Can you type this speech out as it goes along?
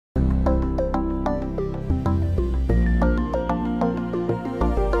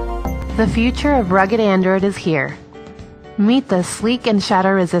The future of rugged Android is here. Meet the sleek and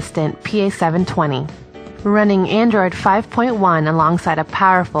shatter-resistant PA720. Running Android 5.1 alongside a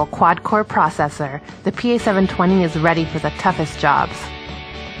powerful quad-core processor, the PA720 is ready for the toughest jobs.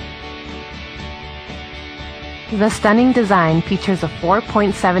 The stunning design features a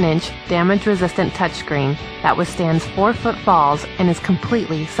 4.7-inch damage-resistant touchscreen that withstands 4-foot falls and is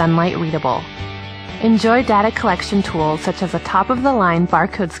completely sunlight readable. Enjoy data collection tools such as a top-of-the-line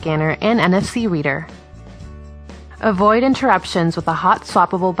barcode scanner and NFC reader. Avoid interruptions with a hot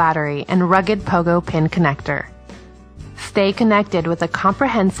swappable battery and rugged pogo pin connector. Stay connected with a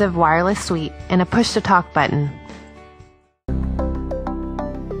comprehensive wireless suite and a push-to-talk button.